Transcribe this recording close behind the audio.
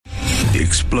The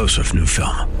explosive new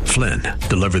film, Flynn,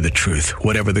 deliver the truth,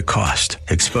 whatever the cost,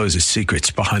 exposes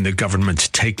secrets behind the government's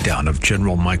takedown of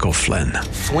General Michael Flynn.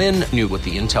 Flynn knew what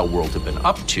the intel world had been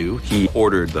up to. He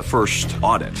ordered the first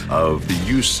audit of the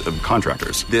use of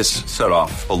contractors. This set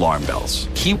off alarm bells.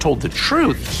 He told the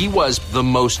truth. He was the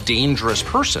most dangerous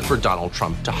person for Donald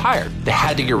Trump to hire. They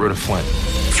had to get rid of Flynn.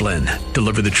 Flynn,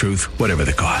 deliver the truth, whatever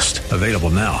the cost. Available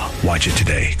now. Watch it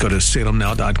today. Go to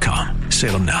salemnow.com.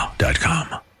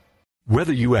 salemnow.com.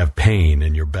 Whether you have pain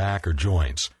in your back or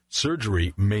joints,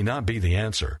 surgery may not be the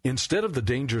answer. Instead of the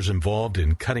dangers involved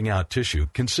in cutting out tissue,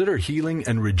 consider healing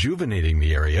and rejuvenating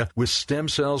the area with stem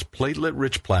cells,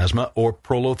 platelet-rich plasma, or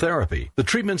prolotherapy. The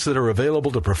treatments that are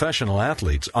available to professional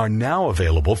athletes are now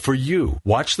available for you.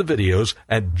 Watch the videos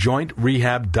at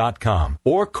jointrehab.com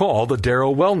or call the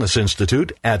Darrow Wellness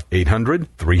Institute at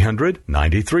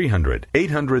 800-300-9300.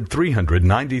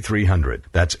 800-300-9300.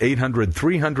 That's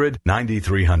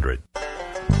 800-300-9300.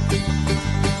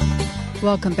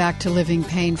 Welcome back to Living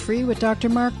Pain-Free with Dr.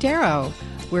 Mark Darrow.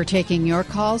 We're taking your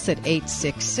calls at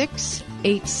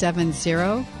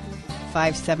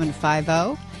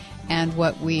 866-870-5750. And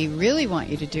what we really want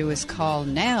you to do is call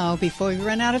now before we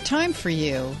run out of time for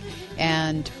you.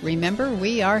 And remember,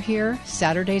 we are here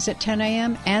Saturdays at 10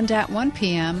 a.m. and at 1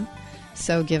 p.m.,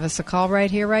 so give us a call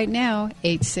right here, right now,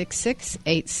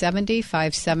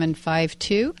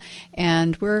 866-870-5752.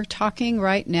 And we're talking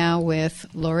right now with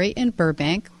Lori in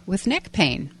Burbank with neck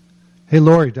pain. Hey,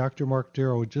 Lori, Dr. Mark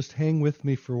Darrow, just hang with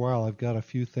me for a while. I've got a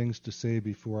few things to say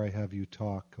before I have you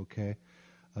talk, okay?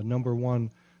 Number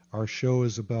one, our show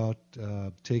is about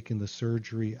taking the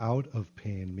surgery out of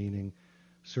pain, meaning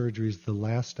surgery is the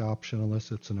last option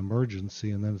unless it's an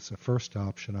emergency, and then it's the first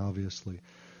option, obviously.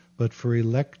 But for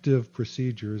elective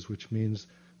procedures, which means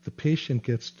the patient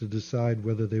gets to decide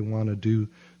whether they want to do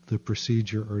the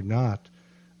procedure or not,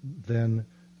 then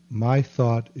my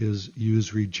thought is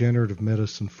use regenerative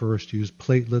medicine first. Use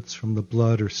platelets from the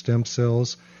blood or stem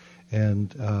cells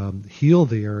and heal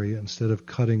the area instead of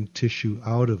cutting tissue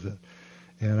out of it.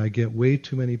 And I get way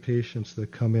too many patients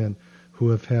that come in who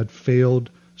have had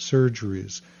failed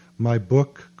surgeries. My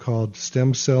book called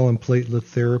Stem Cell and Platelet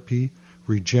Therapy,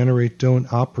 Regenerate,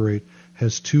 Don't Operate,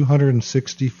 has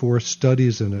 264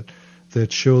 studies in it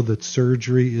that show that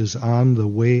surgery is on the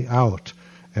way out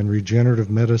and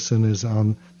regenerative medicine is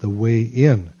on the way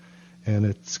in. And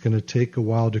it's going to take a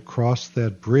while to cross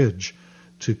that bridge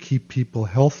to keep people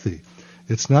healthy.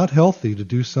 It's not healthy to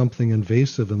do something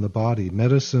invasive in the body.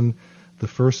 Medicine, the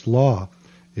first law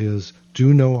is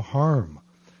do no harm.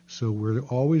 So we're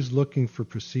always looking for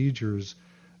procedures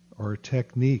or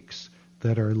techniques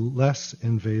that are less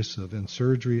invasive, and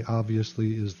surgery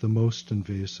obviously is the most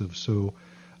invasive. So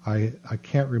I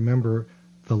can't remember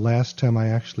the last time I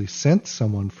actually sent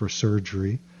someone for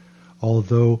surgery,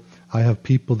 although I have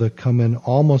people that come in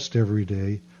almost every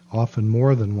day, often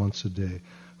more than once a day,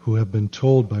 who have been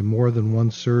told by more than one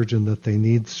surgeon that they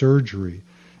need surgery,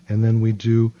 and then we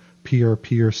do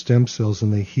PRP or stem cells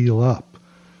and they heal up.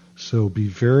 So be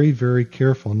very, very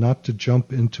careful not to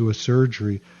jump into a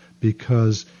surgery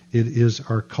because it is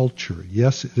our culture.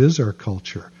 Yes, it is our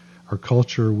culture. Our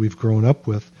culture we've grown up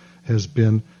with has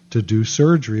been to do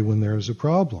surgery when there is a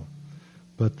problem.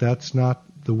 But that's not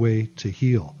the way to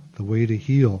heal. The way to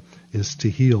heal is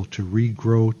to heal, to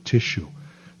regrow tissue.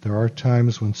 There are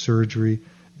times when surgery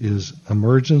is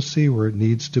emergency where it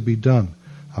needs to be done.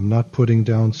 I'm not putting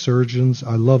down surgeons.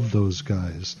 I love those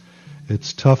guys.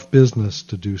 It's tough business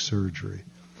to do surgery.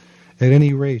 At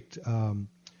any rate,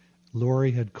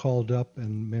 Lori had called up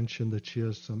and mentioned that she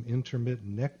has some intermittent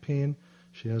neck pain.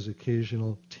 She has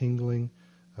occasional tingling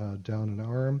down an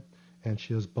arm, and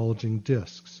she has bulging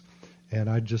discs. And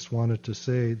I just wanted to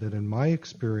say that in my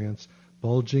experience,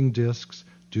 bulging discs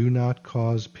do not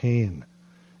cause pain.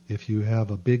 If you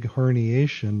have a big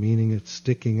herniation, meaning it's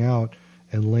sticking out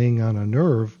and laying on a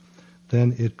nerve,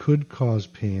 then it could cause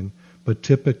pain, but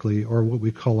typically, or what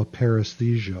we call a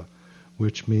paresthesia,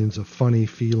 which means a funny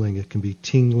feeling. It can be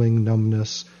tingling,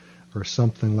 numbness, or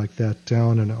something like that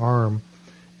down an arm.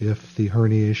 If the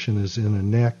herniation is in a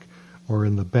neck or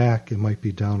in the back, it might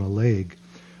be down a leg.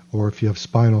 Or if you have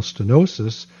spinal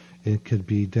stenosis, it could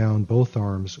be down both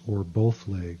arms or both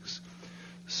legs.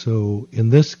 So in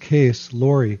this case,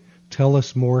 Lori, tell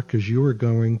us more because you were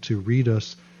going to read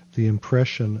us the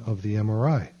impression of the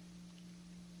MRI.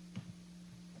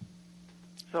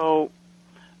 So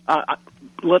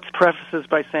let's preface this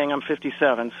by saying I'm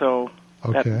 57, so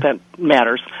okay. that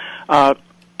matters.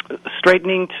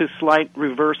 Straightening to slight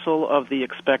reversal of the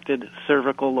expected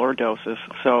cervical lordosis.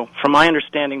 So from my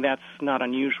understanding, that's not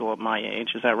unusual at my age.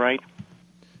 Is that right?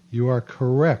 You are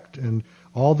correct. And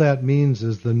All that means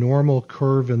is the normal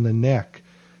curve in the neck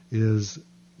is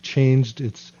changed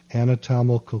its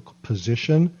anatomical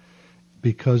position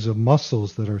because of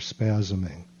muscles that are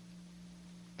spasming.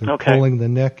 They're pulling the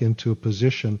neck into a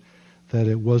position that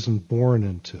it wasn't born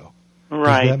into.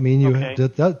 Right. Does that mean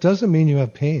that doesn't mean you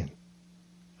have pain?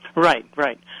 Right.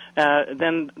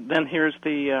 Then here's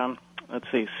the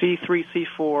C3,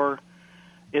 C4.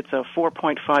 It's a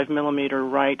 4.5 millimeter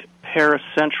right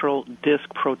paracentral disc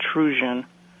protrusion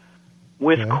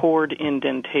with cord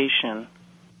indentation.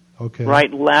 Okay.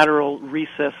 Right lateral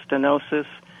recess stenosis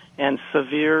and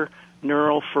severe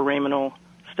neural foraminal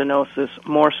stenosis,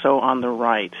 more so on the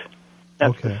right.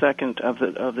 That's the second of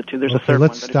the two. There's a third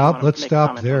let's one. Let's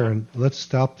stop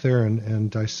there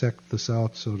and dissect this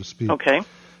out, so to speak. Okay.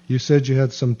 You said you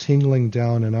had some tingling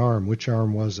down an arm. Which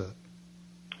arm was it?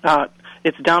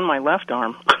 It's down my left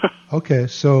arm. Okay,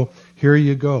 so here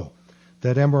you go.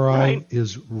 That MRI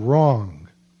is wrong.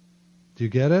 Do you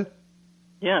get it?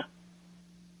 Yeah.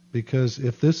 Because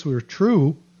if this were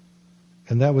true,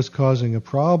 and that was causing a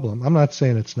problem, I'm not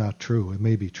saying it's not true. It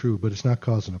may be true, but it's not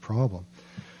causing a problem.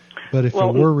 But if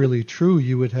it were really true,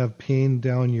 you would have pain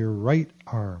down your right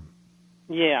arm.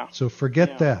 Yeah. So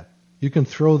forget that. You can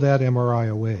throw that MRI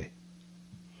away.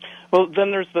 Well,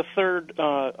 then there's the third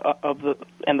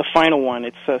and the final one.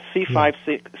 It's C5,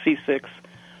 C6,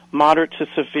 moderate to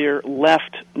severe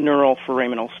left neural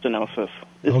foraminal stenosis.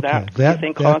 Is that you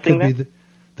think causing that?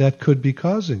 That could be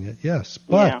causing it, yes.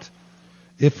 But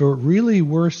if it really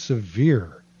were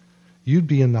severe, you'd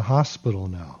be in the hospital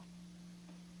now.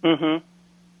 Mm-hmm.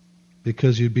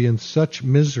 Because you'd be in such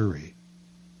misery.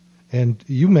 And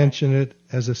you mention it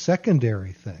as a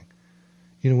secondary thing.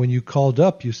 You know, when you called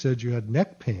up, you said you had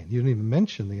neck pain. You didn't even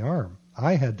mention the arm.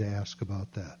 I had to ask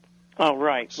about that. Oh,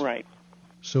 right.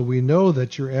 So we know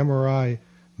that your MRI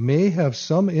may have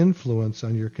some influence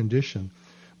on your condition,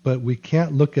 but we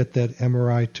can't look at that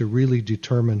MRI to really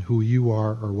determine who you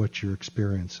are or what you're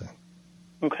experiencing.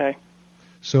 Okay.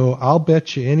 So I'll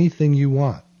bet you anything you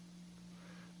want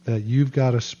that you've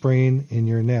got a sprain in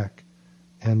your neck,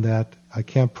 and that I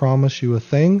can't promise you a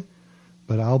thing,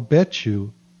 but I'll bet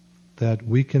you that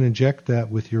we can inject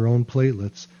that with your own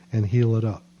platelets and heal it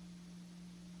up.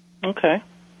 Okay.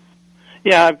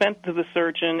 Yeah, I've been to the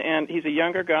surgeon, and he's a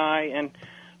younger guy, and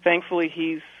thankfully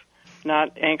he's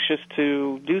not anxious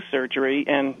to do surgery,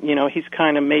 and, you know, he's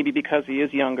kind of, maybe because he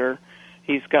is younger,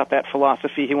 he's got that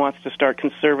philosophy. He wants to start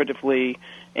conservatively,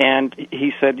 and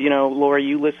he said, you know, Lori,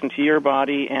 you listen to your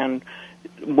body, and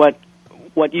what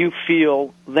you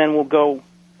feel, then we'll go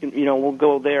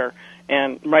there.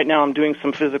 And right now I'm doing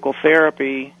some physical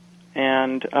therapy,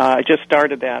 and I just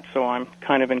started that, so I'm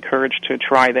kind of encouraged to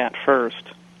try that first.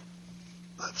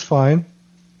 That's fine.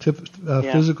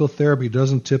 Physical therapy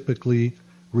doesn't typically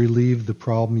relieve the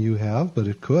problem you have, but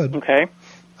it could. Okay.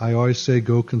 I always say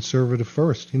go conservative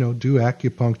first. You know, do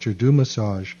acupuncture, do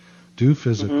massage, do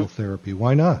physical therapy.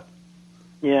 Why not?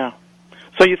 Yeah.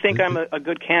 So you think I'm a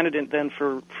good candidate then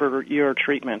for your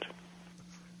treatment?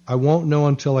 I won't know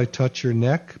until I touch your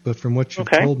neck, but from what you've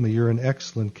told me, you're an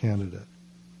excellent candidate.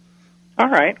 All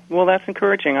right. Well, that's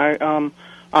encouraging.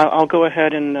 I'll go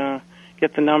ahead and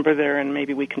get the number there, and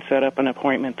maybe we can set up an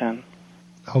appointment then.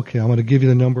 Okay, I'm going to give you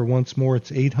the number once more.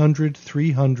 It's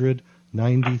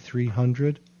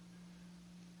 800-300-9300.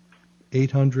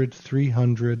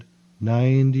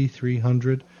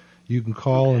 800-300-9300. You can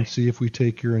call and see if we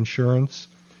take your insurance,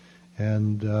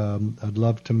 and I'd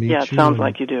love to meet you. Yeah, it sounds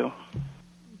like you do.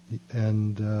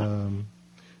 And,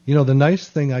 you know, the nice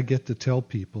thing I get to tell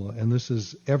people, and this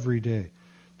is every day,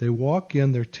 they walk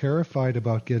in, they're terrified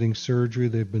about getting surgery.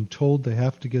 They've been told they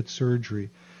have to get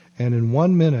surgery. And in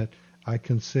 1 minute, I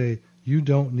can say, you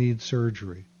don't need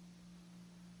surgery.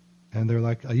 And they're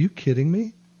like, are you kidding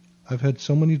me? I've had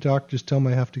so many doctors tell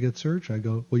me I have to get surgery. I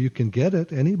go, well, you can get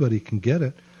it. Anybody can get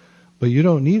it. But you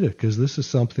don't need it because this is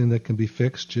something that can be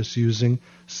fixed just using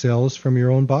cells from your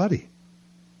own body.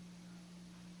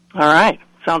 All right.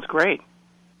 Sounds great.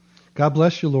 God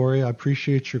bless you, Lori. I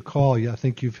appreciate your call. Yeah, I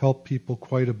think you've helped people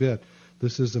quite a bit.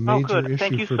 This is a major issue for people.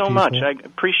 Thank you so much. I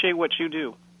appreciate what you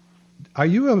do. Are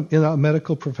you a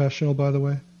medical professional, by the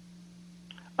way?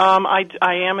 I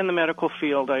am in the medical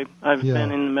field. I've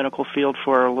been in the medical field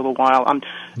for a little while. I'm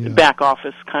back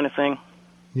office kind of thing.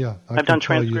 Yeah. I've done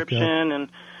transcription, and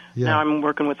now I'm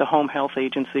working with a home health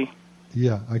agency.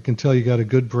 Yeah, I can tell you got a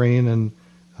good brain, and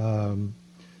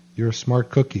you're a smart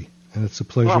cookie. And it's a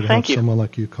pleasure to have someone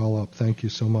like you call up. Thank you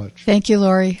so much. Thank you,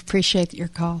 Lori. Appreciate your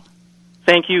call.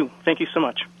 Thank you. Thank you so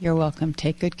much. You're welcome.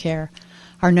 Take good care.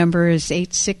 Our number is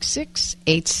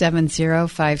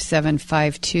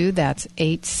 866-870-5752. That's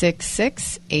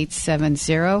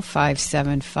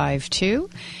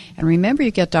 866-870-5752. And remember,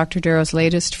 you get Dr. Darrow's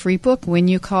latest free book when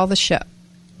you call the show.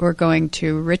 We're going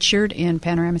to Richard in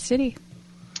Panorama City.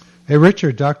 Hey,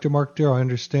 Richard, Dr. Mark Darrow, I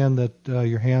understand that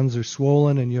your hands are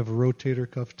swollen and you have a rotator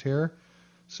cuff tear.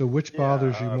 So which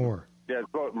bothers you more? Yeah,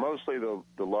 it's mostly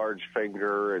the large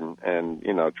finger and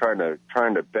trying to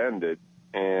bend it,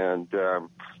 and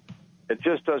it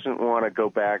just doesn't want to go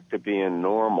back to being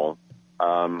normal.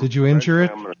 Did you injure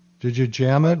it? Did you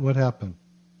jam it? What happened?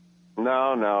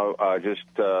 No, just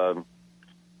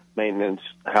maintenance,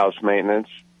 house maintenance.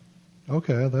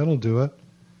 Okay, that'll do it.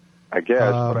 I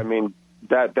guess, but I mean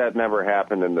that never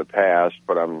happened in the past.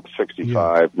 But I'm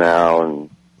 65 now, and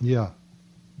yeah.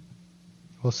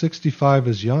 Well, 65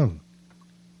 is young.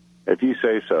 If you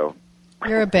say so.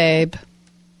 You're a babe.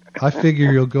 I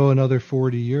figure you'll go another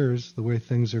 40 years the way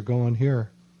things are going here.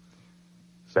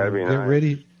 So that'd be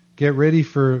nice. Get ready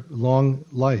for long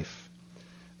life.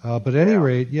 But at any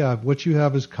rate, what you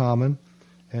have is common,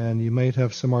 and you might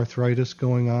have some arthritis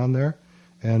going on there.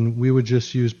 And we would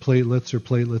just use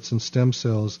platelets and stem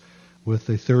cells with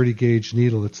a 30-gauge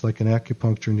needle. It's like an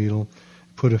acupuncture needle.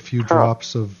 Put a few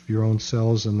drops of your own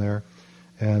cells in there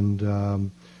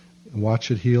and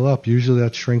watch it heal up. Usually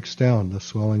that shrinks down. The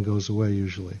swelling goes away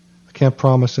usually. I can't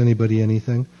promise anybody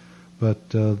anything,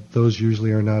 but those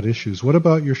usually are not issues. What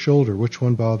about your shoulder? Which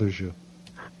one bothers you?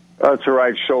 It's a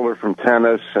right shoulder from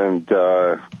tennis and,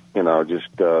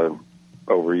 just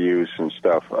overuse and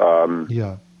stuff. I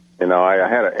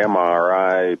had an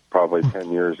MRI probably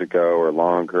 10 years ago or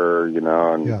longer, and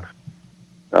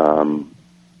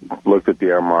looked at the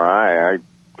MRI. I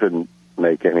couldn't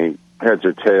make any heads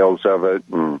or tails of it,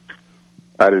 and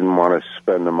I didn't want to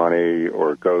spend the money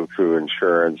or go through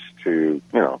insurance to,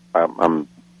 I'm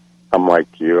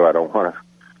like you. I don't want to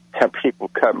have people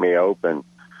cut me open.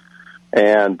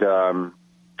 And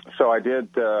so I did,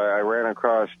 I ran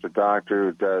across a doctor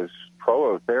who does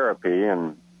prolotherapy,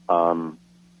 and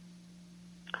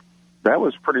that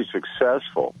was pretty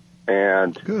successful.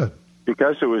 And good.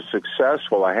 Because it was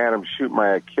successful, I had him shoot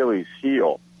my Achilles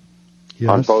heel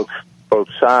on both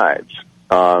sides.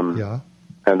 And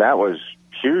that was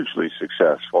hugely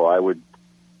successful. I would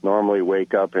normally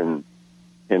wake up in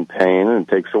pain, and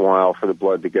it takes a while for the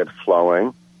blood to get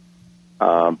flowing.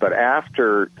 But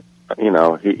after,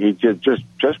 he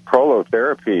just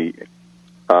prolotherapy,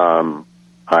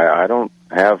 I don't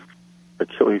have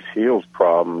Achilles heels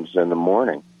problems in the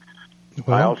morning.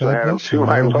 Well, I also had him to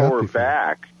my lower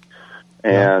back.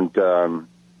 And,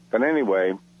 but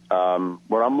anyway,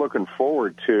 what I'm looking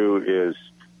forward to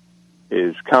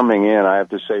is coming in. I have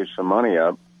to save some money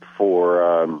up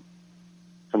for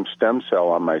some stem cell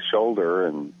on my shoulder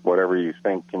and whatever you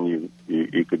think you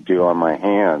could do on my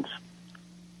hands.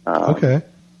 Okay.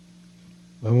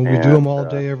 Well, we do them all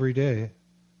day, every day.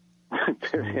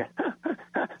 Yeah.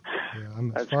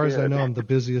 As far as I know, I'm the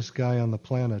busiest guy on the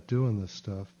planet doing this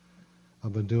stuff.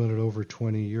 I've been doing it over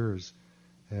 20 years.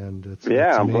 And it's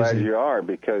I'm amazing. glad you are,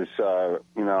 because,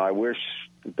 I wish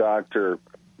the doctor,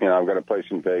 I've got a place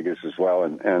in Vegas as well,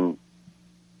 and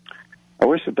I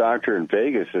wish the doctor in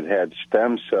Vegas had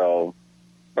stem cell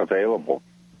available.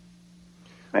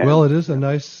 And, well, it is a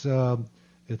nice,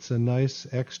 it's a nice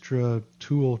extra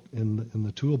tool in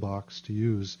the toolbox to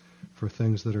use for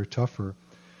things that are tougher.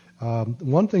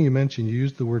 One thing you mentioned, you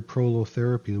used the word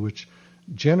prolotherapy, which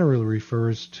generally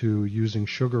refers to using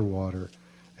sugar water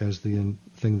as the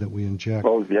thing that we inject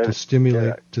to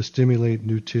stimulate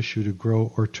new tissue to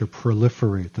grow or to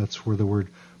proliferate. That's where the word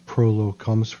prolo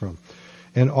comes from.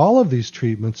 And all of these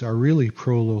treatments are really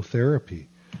prolotherapy.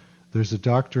 There's a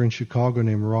doctor in Chicago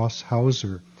named Ross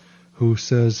Hauser who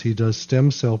says he does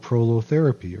stem cell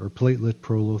prolotherapy or platelet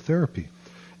prolotherapy.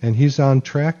 And he's on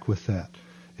track with that.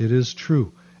 It is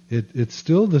true. It's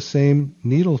still the same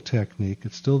needle technique.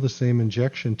 It's still the same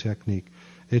injection technique.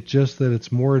 It's just that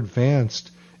it's more advanced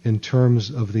in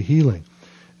terms of the healing.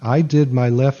 I did my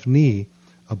left knee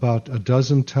about a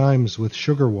dozen times with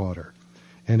sugar water,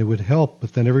 and it would help,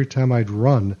 but then every time I'd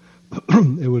run,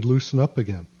 it would loosen up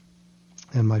again,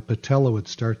 and my patella would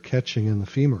start catching in the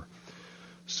femur.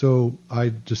 So I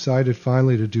decided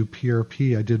finally to do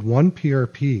PRP. I did one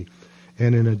PRP,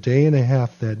 and in a day and a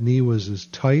half, that knee was as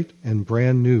tight and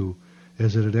brand new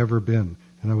as it had ever been,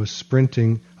 and I was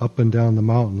sprinting up and down the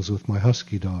mountains with my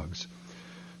husky dogs.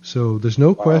 So there's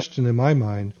no question in my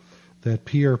mind that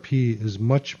PRP is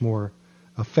much more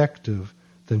effective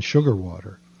than sugar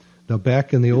water. Now,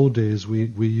 back in the old days,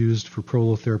 we used for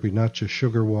prolotherapy not just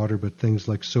sugar water, but things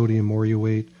like sodium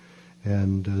moreuate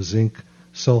and zinc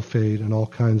sulfate and all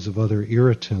kinds of other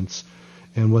irritants.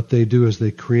 And what they do is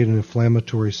they create an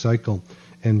inflammatory cycle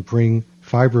and bring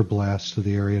fibroblasts to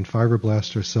the area. And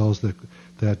fibroblasts are cells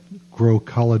that grow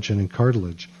collagen and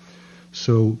cartilage.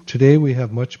 So today we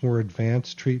have much more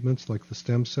advanced treatments like the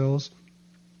stem cells.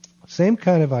 Same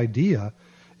kind of idea.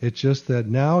 It's just that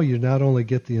now you not only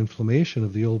get the inflammation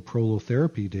of the old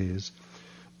prolotherapy days,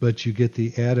 but you get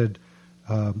the added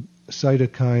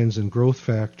cytokines and growth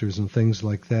factors and things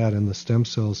like that in the stem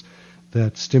cells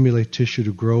that stimulate tissue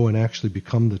to grow and actually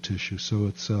become the tissue.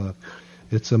 So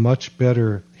it's a much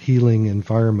better healing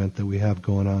environment that we have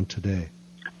going on today.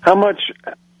 How much,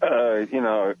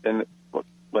 and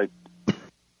like,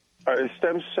 are a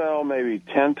stem cell maybe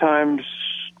 10 times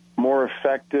more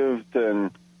effective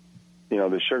than,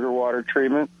 the sugar water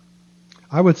treatment?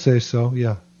 I would say so,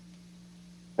 yeah.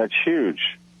 That's huge.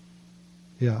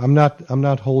 Yeah, I'm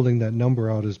not holding that number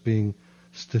out as being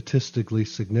statistically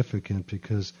significant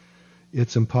because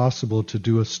it's impossible to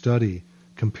do a study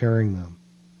comparing them.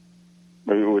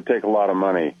 But it would take a lot of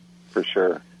money, for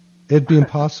sure. It'd be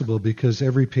impossible because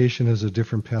every patient has a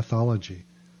different pathology.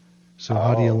 So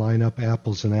how do you line up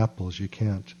apples and apples? You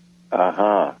can't.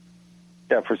 Uh-huh.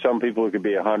 Yeah, for some people it could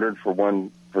be 100.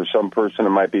 For some person it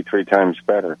might be 3 times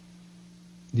better.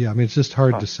 Yeah, I mean, it's just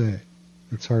hard to say.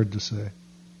 It's hard to say.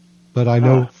 But I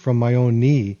know from my own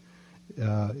knee,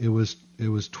 it was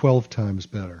 12 times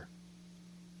better.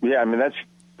 Yeah, I mean,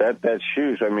 that's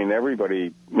huge. I mean,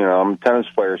 everybody, I'm a tennis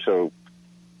player, so,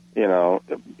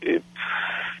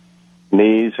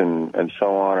 knees and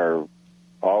so on are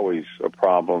always a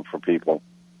problem for people.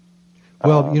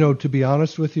 Well, to be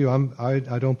honest with you,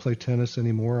 I don't play tennis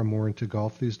anymore. I'm more into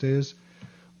golf these days.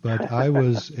 But I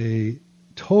was a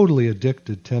totally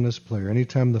addicted tennis player.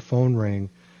 Anytime the phone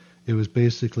rang, it was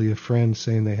basically a friend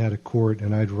saying they had a court,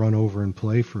 and I'd run over and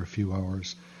play for a few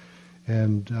hours.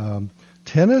 And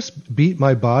tennis beat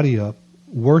my body up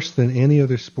worse than any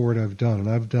other sport I've done. And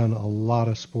I've done a lot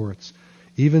of sports.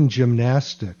 Even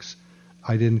gymnastics,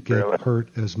 I didn't get hurt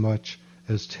as much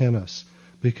as tennis.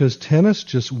 Because tennis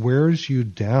just wears you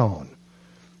down.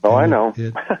 Oh, I know.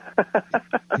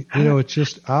 It's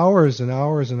just hours and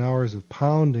hours and hours of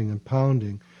pounding and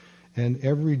pounding, and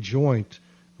every joint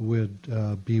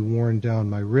would be worn down.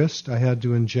 My wrist, I had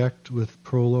to inject with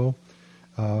Prolo.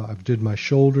 I did my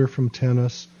shoulder from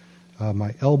tennis,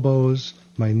 my elbows,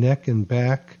 my neck and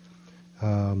back,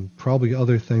 probably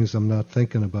other things I'm not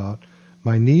thinking about.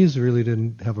 My knees really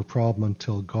didn't have a problem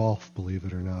until golf, believe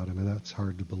it or not. I mean, that's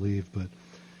hard to believe, but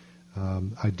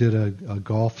I did a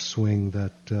golf swing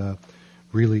that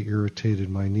really irritated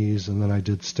my knees, and then I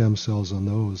did stem cells on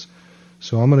those.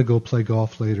 So I'm going to go play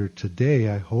golf later today,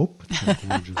 I hope. It's not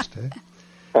Religious Day.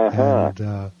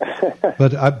 And,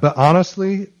 but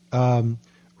honestly,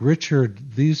 Richard,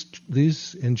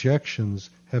 these injections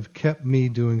have kept me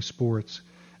doing sports.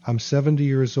 I'm 70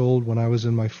 years old. When I was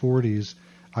in my 40s,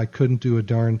 I couldn't do a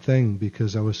darn thing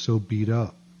because I was so beat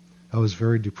up. I was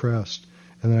very depressed.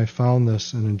 And then I found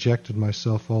this and injected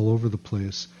myself all over the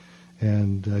place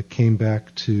and came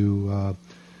back to,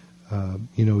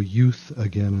 youth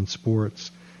again in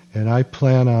sports. And I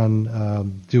plan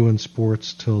on doing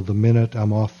sports till the minute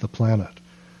I'm off the planet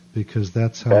because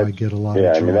that's how I get a lot of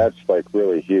joy. Yeah, I mean, that's like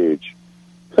really huge.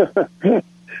 I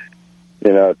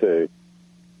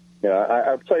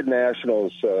played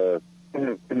nationals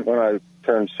when I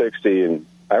turned 60, and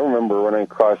I remember running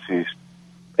across these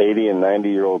 80 and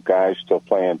 90-year-old guys still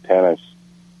playing tennis.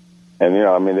 And,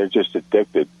 they're just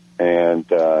addicted. And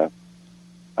I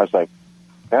was like,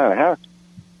 God,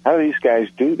 how do these guys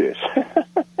do this?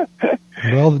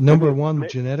 Well, number one,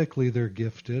 genetically they're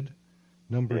gifted.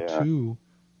 Number two,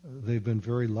 they've been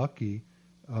very lucky.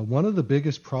 One of the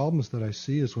biggest problems that I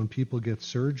see is when people get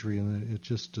surgery and it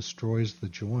just destroys the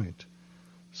joint.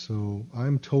 So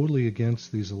I'm totally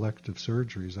against these elective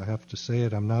surgeries. I have to say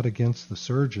it. I'm not against the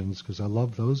surgeons because I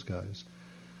love those guys,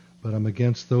 but I'm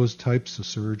against those types of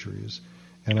surgeries.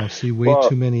 And I see way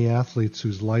too many athletes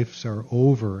whose lives are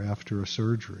over after a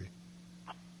surgery.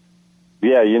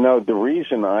 Yeah, the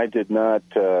reason I did not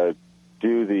do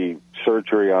the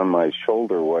surgery on my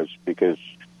shoulder was because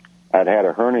I'd had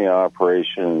a hernia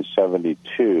operation in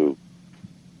 72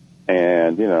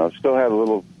 and, still had a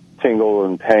little tingle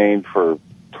and pain for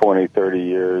 20, 30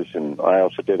 years, and I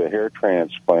also did a hair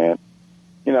transplant,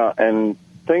 and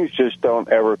things just don't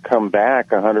ever come back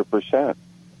 100%.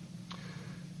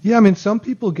 Yeah, I mean, some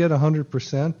people get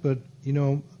 100%, but,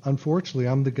 unfortunately,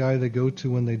 I'm the guy they go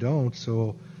to when they don't,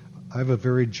 so I have a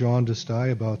very jaundiced eye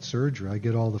about surgery. I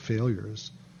get all the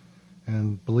failures,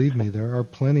 and believe me, there are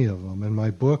plenty of them. And my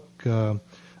book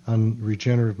on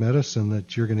regenerative medicine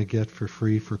that you're going to get for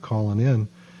free for calling in,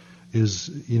 is,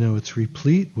 it's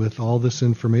replete with all this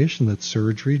information that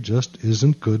surgery just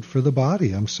isn't good for the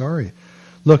body. I'm sorry.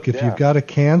 Look, if you've got a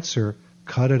cancer,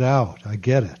 cut it out. I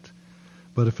get it.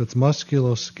 But if it's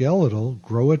musculoskeletal,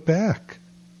 grow it back.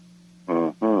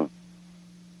 Mm-hmm.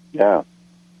 Yeah.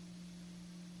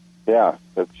 Yeah.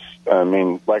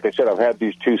 Like I said, I've had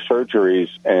these 2 surgeries,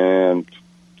 and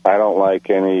I don't like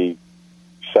any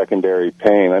secondary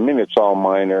pain. It's all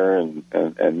minor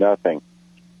and nothing.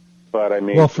 But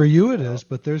well, for you it is,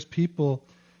 but there's people,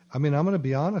 I'm going to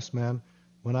be honest, man.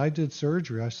 When I did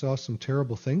surgery, I saw some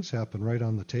terrible things happen right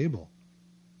on the table.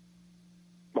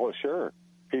 Well, sure.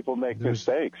 People make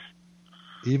mistakes.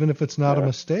 Even if it's not a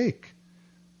mistake.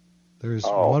 There's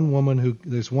one woman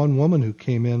who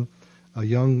came in, a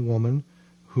young woman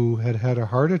who had a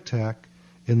heart attack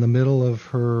in the middle of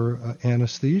her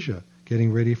anesthesia,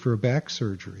 getting ready for a back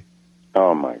surgery.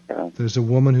 Oh, my God. There's a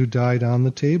woman who died on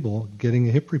the table getting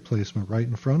a hip replacement right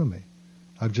in front of me.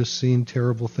 I've just seen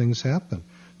terrible things happen.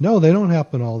 No, they don't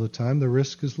happen all the time. The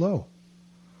risk is low.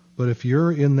 But if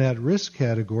you're in that risk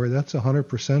category, that's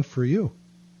 100% for you.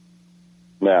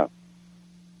 Yeah.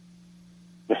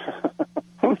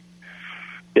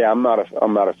 Yeah, I'm not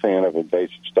a fan of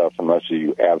invasive stuff unless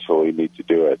you absolutely need to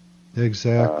do it.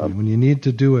 Exactly. When you need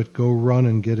to do it, go run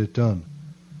and get it done.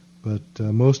 But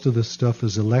most of this stuff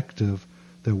is elective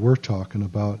that we're talking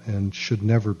about and should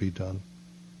never be done.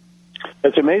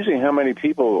 It's amazing how many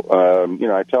people,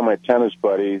 I tell my tennis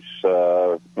buddies,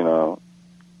 I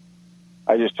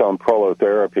just tell them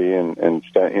prolotherapy and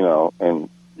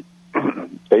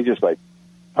they just like,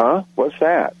 huh? What's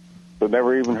that? They've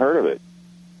never even heard of it.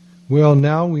 Well,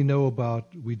 now we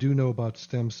do know about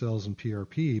stem cells and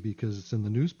PRP because it's in the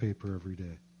newspaper every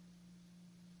day.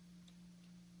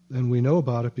 And we know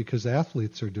about it because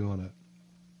athletes are doing it.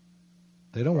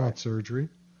 They don't want surgery.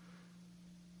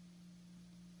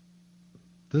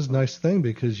 This is a nice thing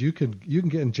because you can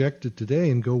get injected today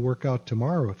and go work out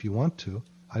tomorrow if you want to.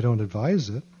 I don't advise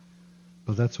it,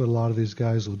 but that's what a lot of these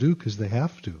guys will do because they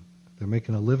have to. They're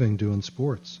making a living doing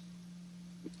sports.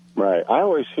 Right. I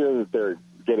always hear that they're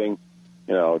getting,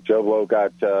 Joe Blow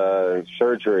got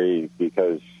surgery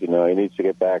because, he needs to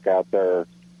get back out there.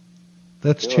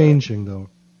 That's changing, though.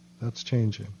 That's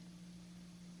changing.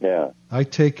 Yeah. I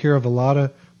take care of a lot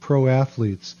of pro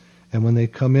athletes, and when they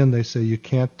come in, they say, you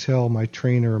can't tell my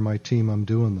trainer or my team I'm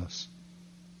doing this.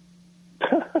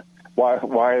 Why do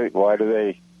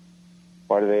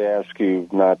they ask you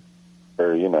not,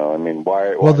 or,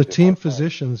 why? Well, the team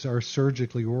physicians are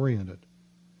surgically oriented,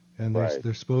 and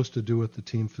they're supposed to do what the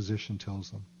team physician tells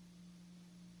them.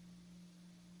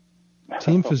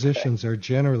 Team physicians are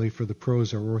generally, for the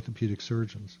pros, are orthopedic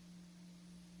surgeons.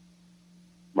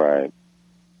 Right.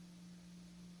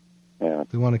 Yeah.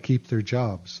 They want to keep their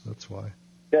jobs. That's why.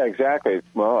 Yeah, exactly.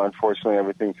 Well, unfortunately,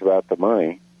 everything's about the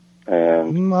money.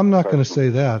 And I'm not going to say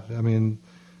that.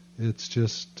 It's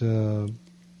just,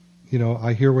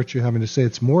 I hear what you're having to say.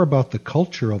 It's more about the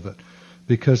culture of it.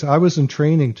 Because I was in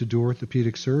training to do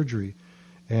orthopedic surgery,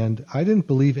 and I didn't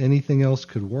believe anything else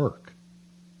could work.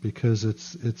 Because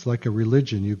it's like a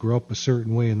religion. You grow up a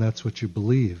certain way, and that's what you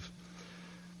believe.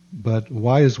 But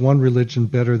why is one religion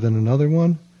better than another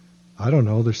one? I don't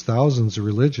know. There's thousands of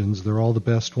religions. They're all the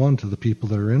best one to the people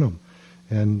that are in them.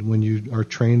 And when you are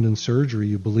trained in surgery,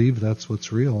 you believe that's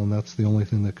what's real, and that's the only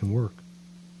thing that can work.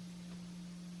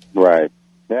 Right.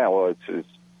 Yeah, well, it's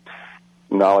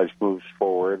knowledge moves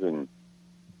forward, and,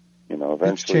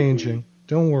 eventually... It's changing.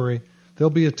 Don't worry.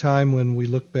 There'll be a time when we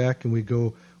look back and we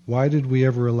go, why did we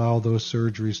ever allow those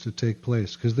surgeries to take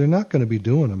place? Because they're not going to be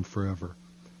doing them forever.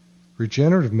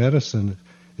 Regenerative medicine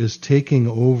is taking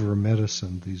over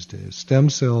medicine these days.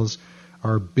 Stem cells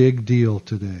are a big deal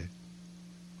today.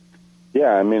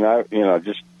 Yeah, I remember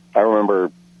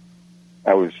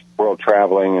I was world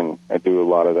traveling, and I do a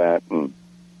lot of that, and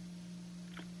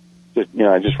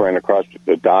I just ran across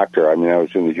the doctor. I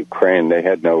was in the Ukraine. They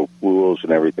had no rules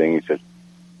and everything. He said,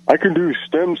 I can do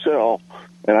stem cell,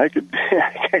 and I can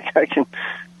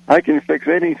fix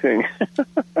anything.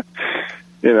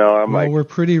 We're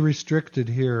pretty restricted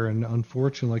here, and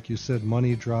unfortunately, like you said,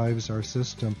 money drives our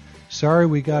system. Sorry,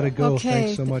 we got to go. Okay.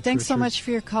 Thanks so much, Thanks Richard. so much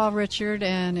for your call, Richard.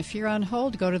 And if you're on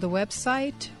hold, go to the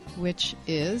website, which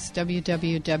is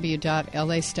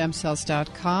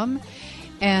www.lastemcells.com.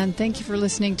 And thank you for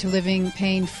listening to Living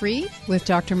Pain Free with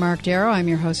Dr. Mark Darrow. I'm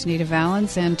your host, Nita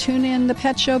Valens. And tune in The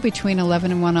Pet Show between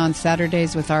 11 and 1 on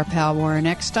Saturdays with our pal Warren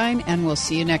Eckstein. And we'll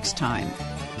see you next time.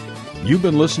 You've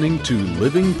been listening to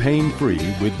Living Pain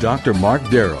Free with Dr. Mark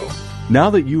Darrow. Now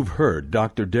that you've heard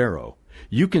Dr. Darrow,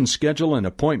 you can schedule an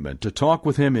appointment to talk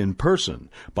with him in person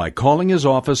by calling his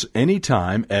office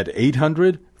anytime at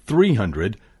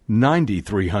 800-300-9797.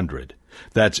 800-300-9300.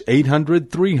 That's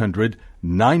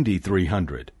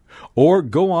 800-300-9300. Or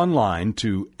go online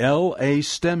to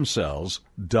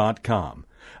lastemcells.com.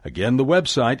 Again, the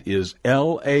website is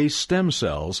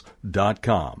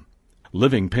lastemcells.com.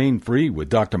 Living Pain-Free with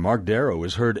Dr. Mark Darrow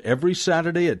is heard every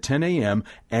Saturday at 10 a.m.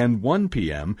 and 1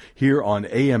 p.m. here on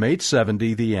AM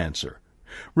 870 The Answer.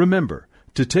 Remember,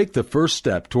 to take the first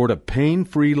step toward a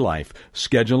pain-free life,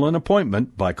 schedule an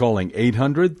appointment by calling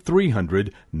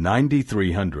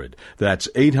 800-300-9300. That's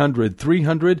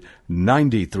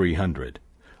 800-300-9300.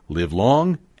 Live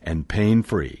long and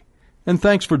pain-free. And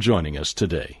thanks for joining us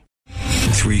today.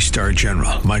 3-star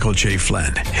General Michael J.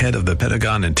 Flynn, head of the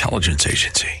Pentagon Intelligence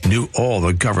Agency, knew all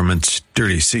the government's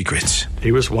dirty secrets.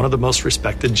 He was one of the most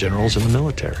respected generals in the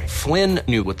military. Flynn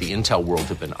knew what the intel world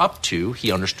had been up to.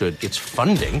 He understood its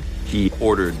funding. He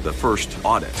ordered the first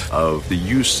audit of the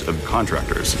use of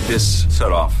contractors. This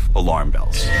set off alarm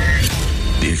bells.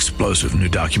 The explosive new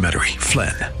documentary,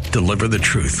 Flynn, Deliver the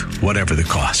Truth, Whatever the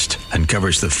Cost,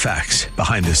 uncovers the facts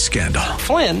behind this scandal.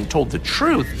 Flynn told the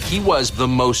truth. He was the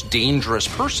most dangerous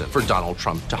person for Donald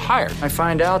Trump to hire. I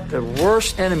find out the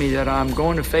worst enemy that I'm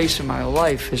going to face in my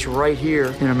life is right here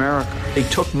in America. They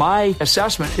took my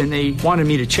assessment and they wanted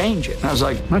me to change it. And I was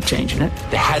like, I'm not changing it.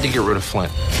 They had to get rid of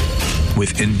Flynn.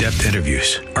 With in-depth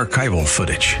interviews, archival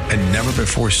footage, and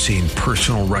never-before-seen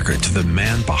personal records of the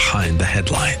man behind the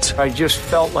headlines. I just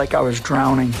felt like I was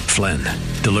drowning. Flynn,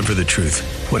 Deliver the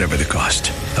Truth, Whatever the Cost.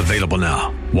 Available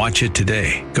now. Watch it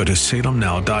today. Go to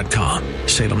salemnow.com.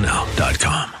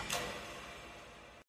 salemnow.com.